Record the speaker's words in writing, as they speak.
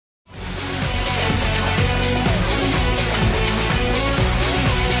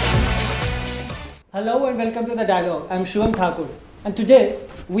Hello and welcome to The Dialogue. I'm Shivam Thakur. And today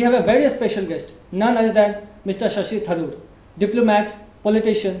we have a very special guest, none other than Mr. Shashi Tharoor, diplomat,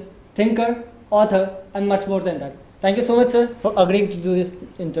 politician, thinker, author, and much more than that. Thank you so much, sir, for agreeing to do this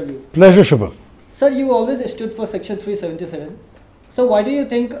interview. Pleasure, Shivam. Sir, you always stood for Section 377. So why do you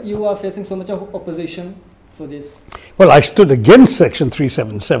think you are facing so much of opposition for this? Well, I stood against Section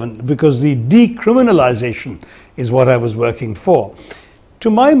 377 because the decriminalization is what I was working for. To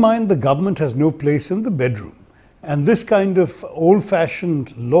my mind, the government has no place in the bedroom. And this kind of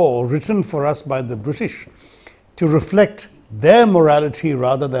old-fashioned law written for us by the British to reflect their morality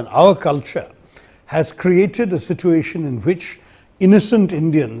rather than our culture has created a situation in which innocent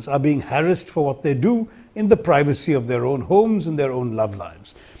Indians are being harassed for what they do in the privacy of their own homes and their own love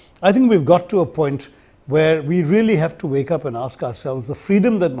lives. I think we've got to a point where we really have to wake up and ask ourselves, the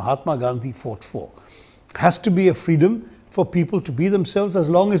freedom that Mahatma Gandhi fought for has to be a freedom for people to be themselves as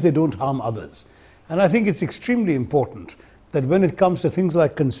long as they don't harm others. And I think it's extremely important that when it comes to things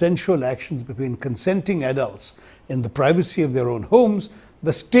like consensual actions between consenting adults in the privacy of their own homes,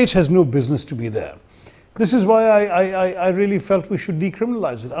 the state has no business to be there. This is why I really felt we should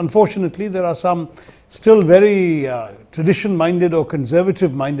decriminalize it. Unfortunately, there are some still very tradition-minded or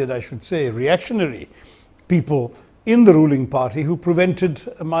conservative-minded, I should say, reactionary people in the ruling party who prevented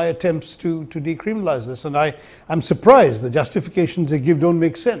my attempts to decriminalize this. And I'm surprised the justifications they give don't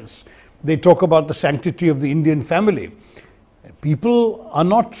make sense. They talk about the sanctity of the Indian family. People are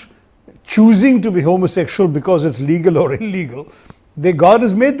not choosing to be homosexual because it's legal or illegal. God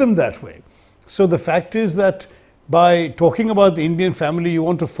has made them that way. So the fact is that by talking about the Indian family, you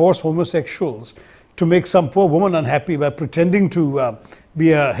want to force homosexuals to make some poor woman unhappy by pretending to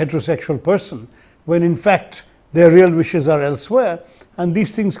be a heterosexual person, when in fact their real wishes are elsewhere, and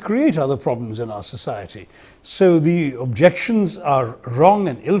these things create other problems in our society. So the objections are wrong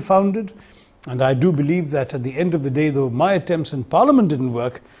and ill-founded, and I do believe that at the end of the day, though my attempts in Parliament didn't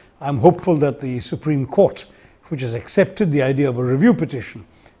work, I'm hopeful that the Supreme Court, which has accepted the idea of a review petition,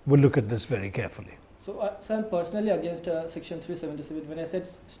 will look at this very carefully. So, sir, I'm personally against Section 377. When I said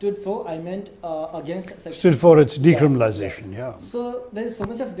stood for, I meant against Section... Stood for its decriminalization, yeah. So, there is so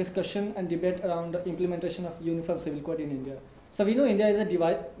much of discussion and debate around the implementation of Uniform Civil Code in India. So, we know India is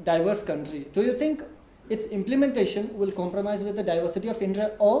a diverse country. Do you think its implementation will compromise with the diversity of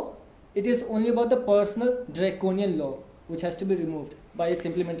India, or it is only about the personal draconian law which has to be removed by its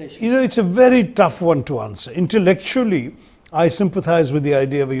implementation? You know, it's a very tough one to answer. Intellectually, I sympathize with the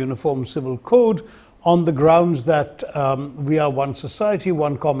idea of a uniform civil code on the grounds that we are one society,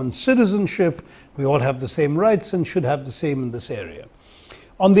 one common citizenship, we all have the same rights and should have the same in this area.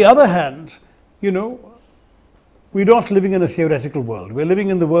 On the other hand, you know, we're not living in a theoretical world. We're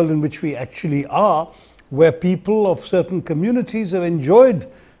living in the world in which we actually are, where people of certain communities have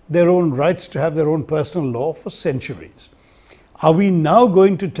enjoyed their own rights to have their own personal law for centuries. Are we now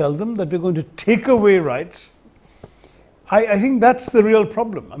going to tell them that we're going to take away rights? I think that's the real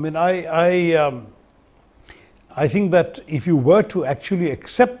problem. I mean, I think that if you were to actually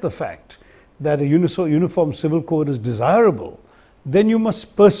accept the fact that a uniform civil code is desirable, then you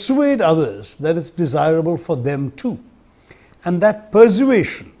must persuade others that it's desirable for them too. And that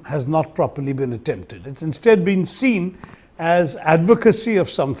persuasion has not properly been attempted. It's instead been seen as advocacy of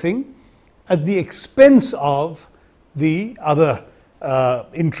something at the expense of the other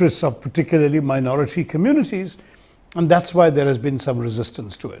interests of particularly minority communities. And that's why there has been some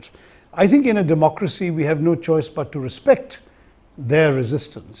resistance to it. I think in a democracy, we have no choice but to respect their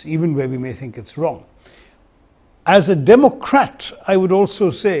resistance, even where we may think it's wrong. As a Democrat, I would also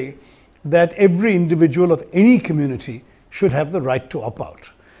say that every individual of any community should have the right to opt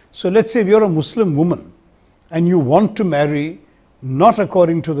out. So let's say if you're a Muslim woman and you want to marry not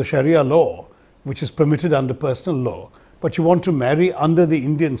according to the Sharia law, which is permitted under personal law, but you want to marry under the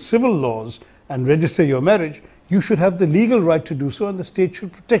Indian civil laws and register your marriage, you should have the legal right to do so, and the state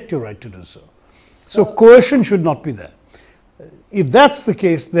should protect your right to do so. So coercion should not be there. If that's the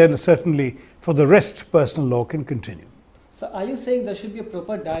case, then certainly for the rest, personal law can continue. So are you saying there should be a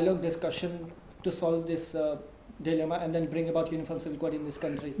proper dialogue discussion to solve this dilemma and then bring about uniform civil code in this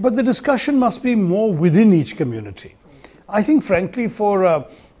country? But the discussion must be more within each community. I think, frankly, for a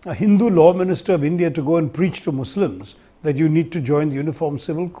Hindu law minister of India to go and preach to Muslims that you need to join the Uniform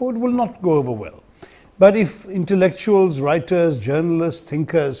Civil Code will not go over well. But if intellectuals, writers, journalists,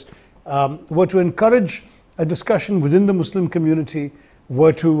 thinkers were to encourage a discussion within the Muslim community,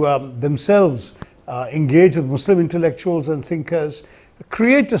 were to themselves engage with Muslim intellectuals and thinkers,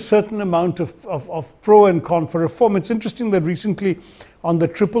 create a certain amount of pro and con for reform. It's interesting that recently on the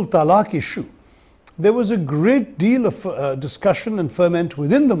triple talaq issue, there was a great deal of discussion and ferment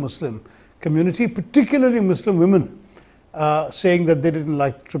within the Muslim community, particularly Muslim women, saying that they didn't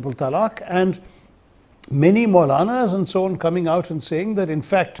like triple talaq, and many Maulanas and so on coming out and saying that in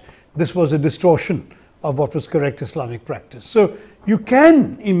fact this was a distortion of what was correct Islamic practice. So you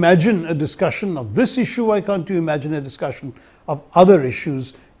can imagine a discussion of this issue. Why can't you imagine a discussion of other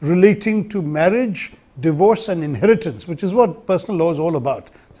issues relating to marriage, divorce and inheritance, which is what personal law is all about,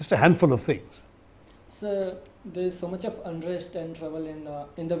 just a handful of things. So there is so much of unrest and trouble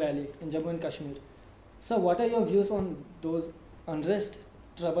in the valley, in Jammu and Kashmir. So what are your views on those unrest,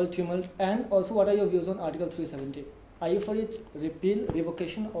 trouble, tumult, and also what are your views on Article 370? Are you for its repeal,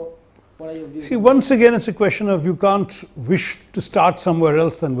 revocation, or what are your views? See, once again, it's a question of you can't wish to start somewhere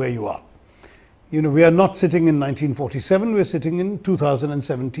else than where you are. You know, we are not sitting in 1947, we're sitting in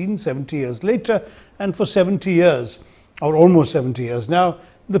 2017, 70 years later, and for 70 years, or almost 70 years now,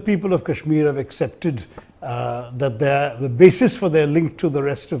 the people of Kashmir have accepted that the basis for their link to the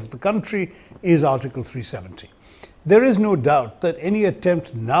rest of the country is Article 370. There is no doubt that any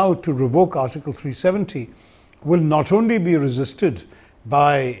attempt now to revoke Article 370 will not only be resisted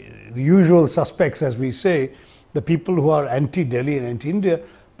by the usual suspects, as we say, the people who are anti-Delhi and anti-India,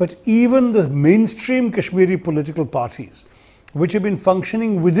 but even the mainstream Kashmiri political parties, which have been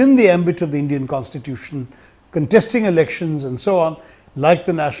functioning within the ambit of the Indian Constitution, contesting elections and so on, like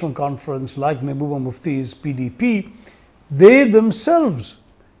the National Conference, like Mehbooba Mufti's PDP, they themselves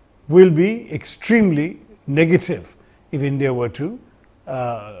will be extremely negative if India were to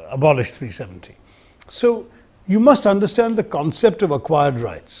abolish 370. So you must understand the concept of acquired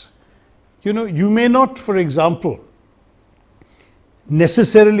rights. You know, you may not, for example,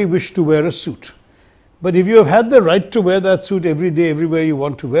 necessarily wish to wear a suit, but if you have had the right to wear that suit every day, everywhere you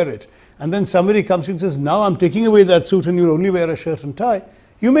want to wear it, and then somebody comes and says, now I'm taking away that suit and you'll only wear a shirt and tie,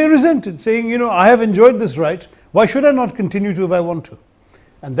 you may resent it, saying, you know, I have enjoyed this right, why should I not continue to if I want to?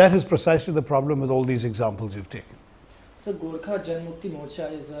 And that is precisely the problem with all these examples you've taken. So Gorkha Jan Mukti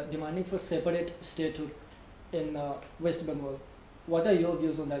Morcha is demanding for separate statehood in West Bengal. What are your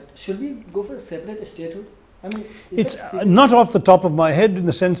views on that? Should we go for a separate statehood? I mean, it's not off the top of my head, in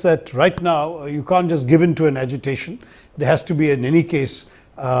the sense that right now you can't just give in to an agitation. There has to be, in any case,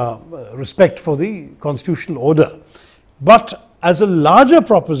 respect for the constitutional order. But as a larger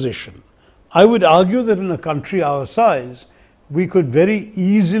proposition, I would argue that in a country our size, we could very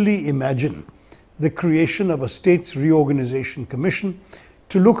easily imagine the creation of a states reorganization commission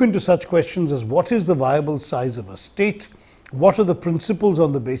to look into such questions as what is the viable size of a state, what are the principles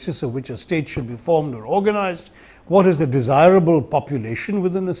on the basis of which a state should be formed or organized, what is the desirable population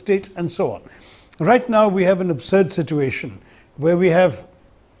within a state, and so on. Right now we have an absurd situation where we have,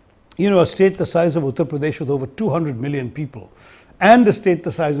 you know, a state the size of Uttar Pradesh with over 200 million people, and a state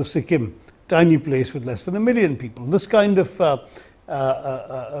the size of Sikkim, tiny place with less than 1 million people. This kind of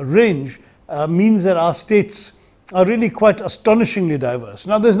range means that our states are really quite astonishingly diverse.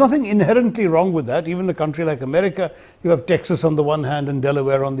 Now, there's nothing inherently wrong with that. Even a country like America, you have Texas on the one hand and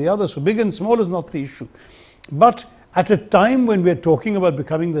Delaware on the other. So big and small is not the issue. But at a time when we're talking about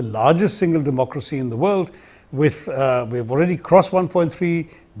becoming the largest single democracy in the world, with we've already crossed 1.3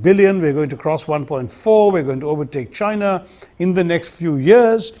 billion, we're going to cross 1.4, we're going to overtake China in the next few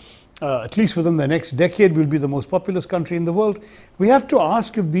years. At least within the next decade, we'll be the most populous country in the world. We have to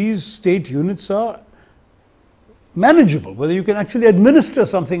ask if these state units are manageable, whether you can actually administer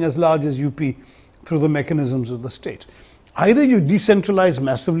something as large as UP through the mechanisms of the state. Either you decentralize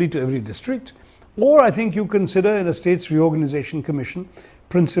massively to every district, or I think you consider in a states reorganization commission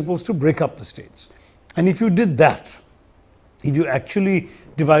principles to break up the states. And if you did that, if you actually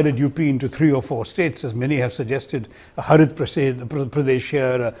divided UP into 3 or 4 states, as many have suggested, a Harit Pradesh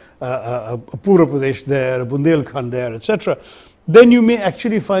here, a Pura Pradesh there, a Bundelkhand there, etc., then you may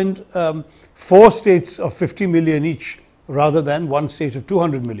actually find 4 states of 50 million each, rather than 1 state of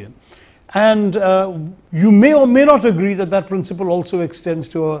 200 million. And you may or may not agree that that principle also extends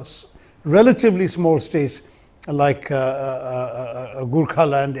to a relatively small state like a Gurkha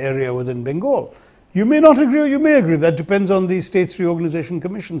land area within Bengal. You may not agree or you may agree. That depends on the States Reorganization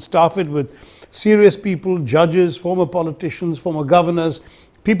Commission. Staff it with serious people, judges, former politicians, former governors,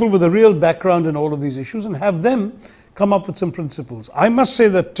 people with a real background in all of these issues, and have them come up with some principles. I must say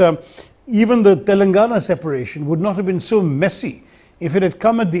that even the Telangana separation would not have been so messy if it had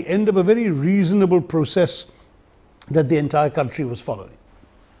come at the end of a very reasonable process that the entire country was following.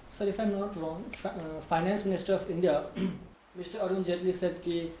 Sir, if I'm not wrong, Finance Minister of India, Mr. Arun Jaitley said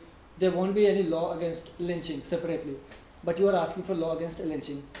that there won't be any law against lynching separately, but you are asking for law against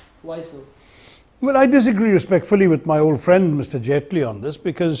lynching. Why so? Well, I disagree respectfully with my old friend Mr. Jaitley on this,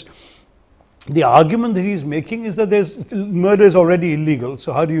 because the argument that he's making is that murder is already illegal,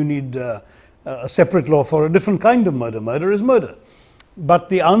 so how do you need a separate law for a different kind of murder? Murder is murder. But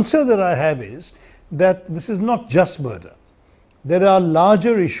the answer that I have is that this is not just murder. There are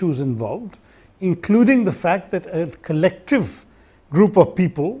larger issues involved, including the fact that a collective group of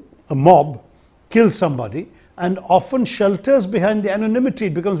people, a mob, kills somebody and often shelters behind the anonymity.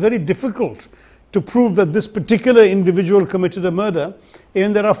 It becomes very difficult to prove that this particular individual committed a murder,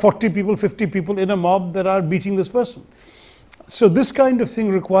 and there are 40 people, 50 people in a mob that are beating this person. So this kind of thing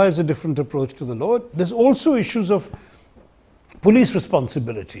requires a different approach to the law. There's also issues of police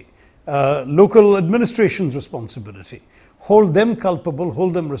responsibility, local administration's responsibility. Hold them culpable,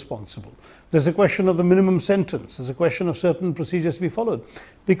 hold them responsible. There's a question of the minimum sentence. There's a question of certain procedures to be followed.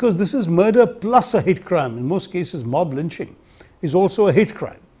 Because this is murder plus a hate crime. In most cases, mob lynching is also a hate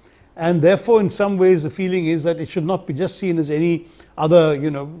crime. And therefore, in some ways, the feeling is that it should not be just seen as any other,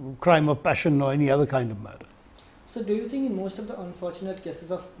 crime of passion or any other kind of murder. So do you think in most of the unfortunate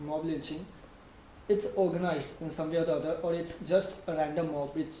cases of mob lynching, it's organized in some way or the other, or it's just a random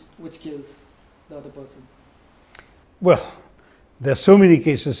mob which kills the other person? Well, there are so many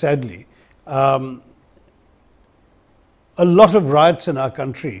cases, sadly. A lot of riots in our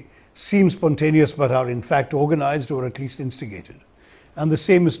country seem spontaneous but are in fact organized or at least instigated. And the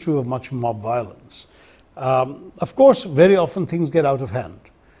same is true of much mob violence. Of course, very often things get out of hand.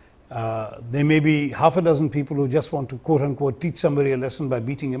 There may be half a dozen people who just want to, quote unquote, teach somebody a lesson by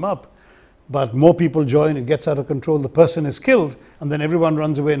beating him up. But more people join, it gets out of control, the person is killed, and then everyone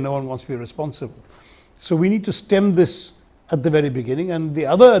runs away and no one wants to be responsible. So we need to stem this at the very beginning. And the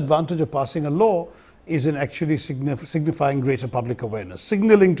other advantage of passing a law is in actually signifying greater public awareness,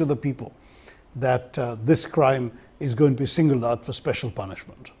 signaling to the people that this crime is going to be singled out for special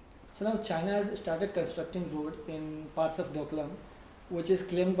punishment. So now China has started constructing road in parts of Doklam, which is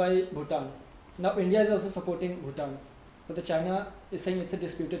claimed by Bhutan. Now India is also supporting Bhutan, but the China is saying it's a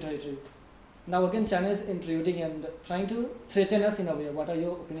disputed territory. Now again China is intruding and trying to threaten us in a way. What are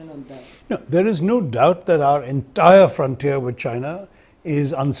your opinion on that? No, there is no doubt that our entire frontier with China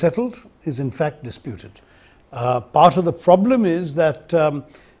is unsettled, is in fact disputed. Part of the problem is that the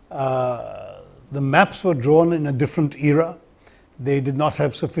maps were drawn in a different era. They did not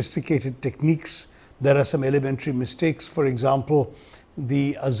have sophisticated techniques. There are some elementary mistakes. For example,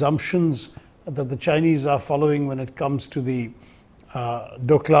 the assumptions that the Chinese are following when it comes to the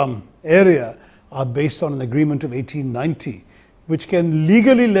Doklam area are based on an agreement of 1890, which can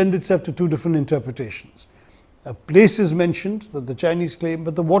legally lend itself to two different interpretations. A place is mentioned that the Chinese claim,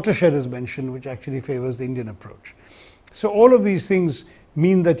 but the watershed is mentioned, which actually favors the Indian approach. So all of these things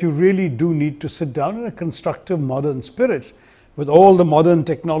mean that you really do need to sit down in a constructive modern spirit with all the modern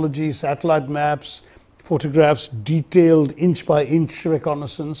technology, satellite maps, photographs, detailed inch by inch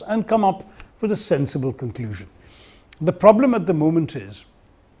reconnaissance, and come up with a sensible conclusion. The problem at the moment is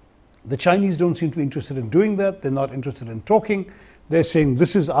the Chinese don't seem to be interested in doing that. They're not interested in talking. They're saying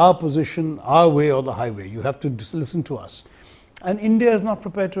this is our position, our way or the highway. You have to listen to us. And India is not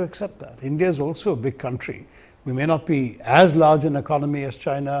prepared to accept that. India is also a big country. We may not be as large an economy as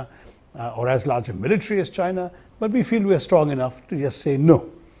China or as large a military as China, but we feel we are strong enough to just say no.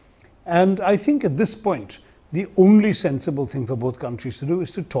 And I think at this point, the only sensible thing for both countries to do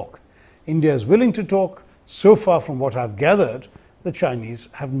is to talk. India is willing to talk. So far from what I've gathered, the Chinese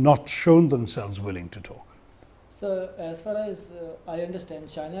have not shown themselves willing to talk. So as far as I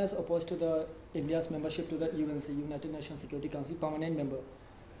understand, China is opposed to India's membership to the UNC, United Nations Security Council, permanent member.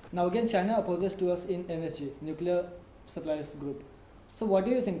 Now again, China opposes to us in energy, nuclear suppliers group. So what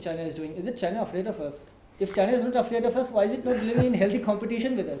do you think China is doing? Is it China afraid of us? If China is not afraid of us, why is it not living in healthy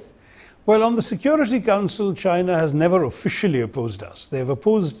competition with us? Well, on the Security Council, China has never officially opposed us. They have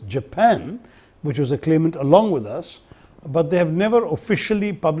opposed Japan, which was a claimant along with us, but they have never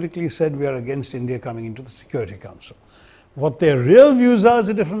officially publicly said we are against India coming into the Security Council. What their real views are is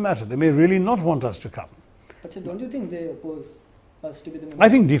a different matter. They may really not want us to come. But so don't you think they oppose us to be the member? I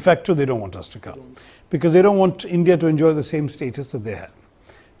think de facto they don't want us to come because they don't want India to enjoy the same status that they have.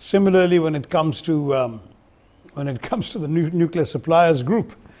 Similarly, when it comes to the nuclear suppliers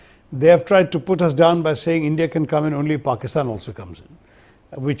group, they have tried to put us down by saying India can come in only if Pakistan also comes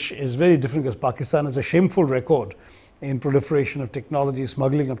in, which is very different because Pakistan has a shameful record in proliferation of technology,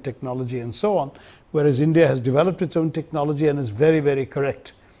 smuggling of technology and so on, whereas India has developed its own technology and is very, very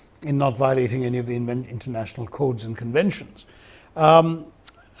correct in not violating any of the international codes and conventions. And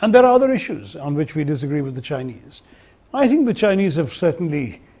there are other issues on which we disagree with the Chinese. I think the Chinese have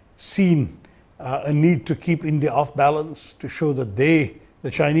certainly seen a need to keep India off balance, to show that they, the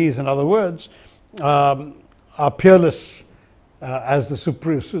Chinese in other words, are peerless as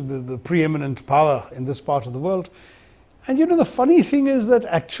the preeminent power in this part of the world. And you know, the funny thing is that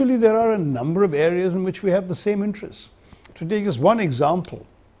actually there are a number of areas in which we have the same interests. To take just one example,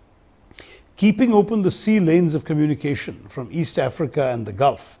 keeping open the sea lanes of communication from East Africa and the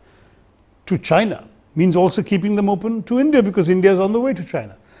Gulf to China means also keeping them open to India, because India is on the way to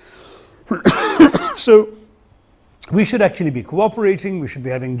China. So we should actually be cooperating, we should be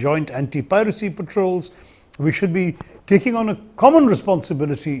having joint anti-piracy patrols, we should be taking on a common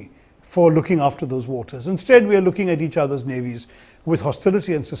responsibility for looking after those waters. Instead, we are looking at each other's navies with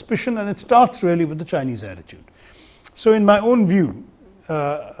hostility and suspicion, and it starts really with the Chinese attitude. So in my own view,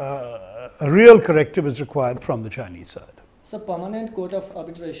 a real corrective is required from the Chinese side. So Permanent Court of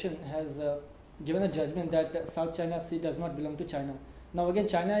Arbitration has given a judgment that South China Sea does not belong to China. Now again,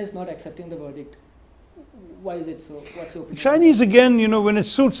 China is not accepting the verdict. Why is it so? What's your opinion? The Chinese, again, you know, when it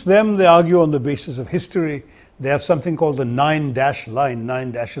suits them, they argue on the basis of history. They have something called the 9-dash line,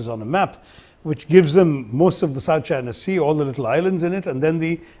 9 dashes on a map, which gives them most of the South China Sea, all the little islands in it, and then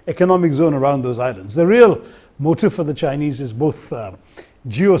the economic zone around those islands. The real motive for the Chinese is both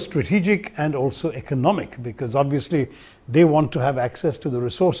geostrategic and also economic, because obviously they want to have access to the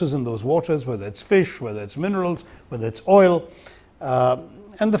resources in those waters, whether it's fish, whether it's minerals, whether it's oil.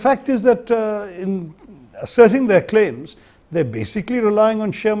 And the fact is that in asserting their claims, they're basically relying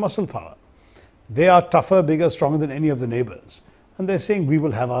on sheer muscle power. They are tougher, bigger, stronger than any of the neighbors. And they're saying, we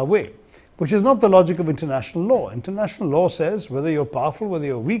will have our way, which is not the logic of international law. International law says whether you're powerful, whether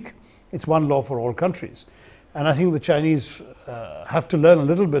you're weak, it's one law for all countries. And I think the Chinese have to learn a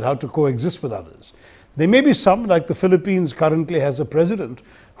little bit how to coexist with others. There may be some, like the Philippines currently has a president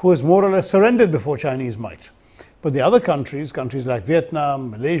who has more or less surrendered before Chinese might. But the other countries, countries like Vietnam,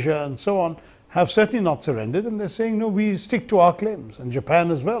 Malaysia, and so on, have certainly not surrendered, and they're saying, no, we stick to our claims, and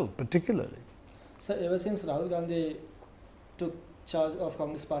Japan as well, particularly. So ever since Rahul Gandhi took charge of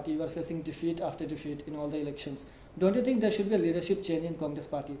Congress Party, you are facing defeat after defeat in all the elections. Don't you think there should be a leadership change in Congress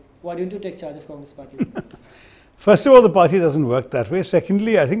Party? Why don't you take charge of Congress Party? First of all, the party doesn't work that way.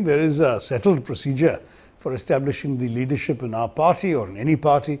 Secondly, I think there is a settled procedure for establishing the leadership in our party or in any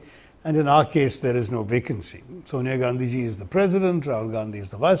party. And in our case, there is no vacancy. Sonia Gandhi ji is the president, Rahul Gandhi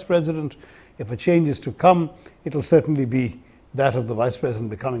is the vice president. If a change is to come, it will certainly be that of the vice president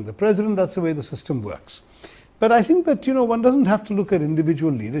becoming the president. That's the way the system works. But I think that, you know, one doesn't have to look at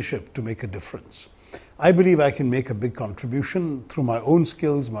individual leadership to make a difference. I believe I can make a big contribution through my own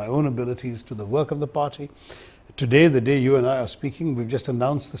skills, my own abilities to the work of the party. Today, the day you and I are speaking, we've just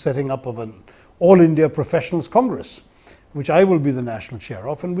announced the setting up of an All India Professionals Congress, which I will be the national chair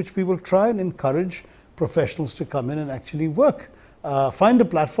of, and which we will try and encourage professionals to come in and actually work, find a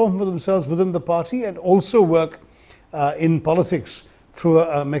platform for themselves within the party, and also work in politics through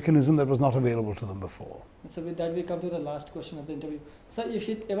a mechanism that was not available to them before. So with that, we come to the last question of the interview. So if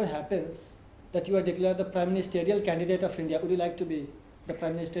it ever happens that you are declared the prime ministerial candidate of India, would you like to be the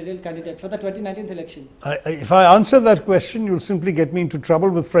prime ministerial candidate for the 2019 election? If I answer that question, you'll simply get me into trouble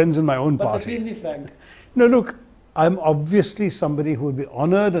with friends in my own party. But please be frank. No, look, I'm obviously somebody who would be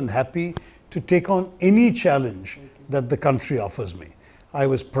honored and happy to take on any challenge that the country offers me. I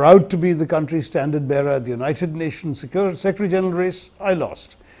was proud to be the country's standard bearer at the United Nations Secretary General race. I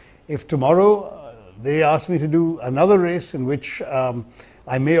lost. If tomorrow they ask me to do another race in which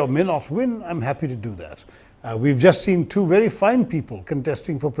I may or may not win, I'm happy to do that. We've just seen two very fine people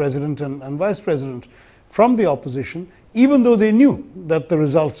contesting for president and vice president from the opposition, even though they knew that the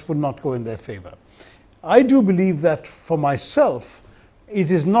results would not go in their favor. I do believe that for myself,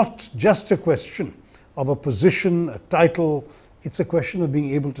 it is not just a question of a position, a title. It's a question of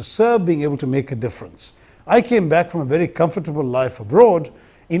being able to serve, being able to make a difference. I came back from a very comfortable life abroad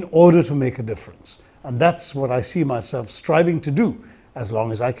in order to make a difference. And that's what I see myself striving to do as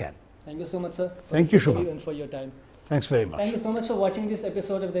long as I can. Thank you so much, sir. Thank you, Shubham. And for your time. Thanks very much. Thank you so much for watching this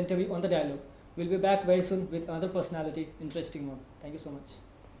episode of the interview on The Dialogue. We'll be back very soon with another personality, interesting one. Thank you so much.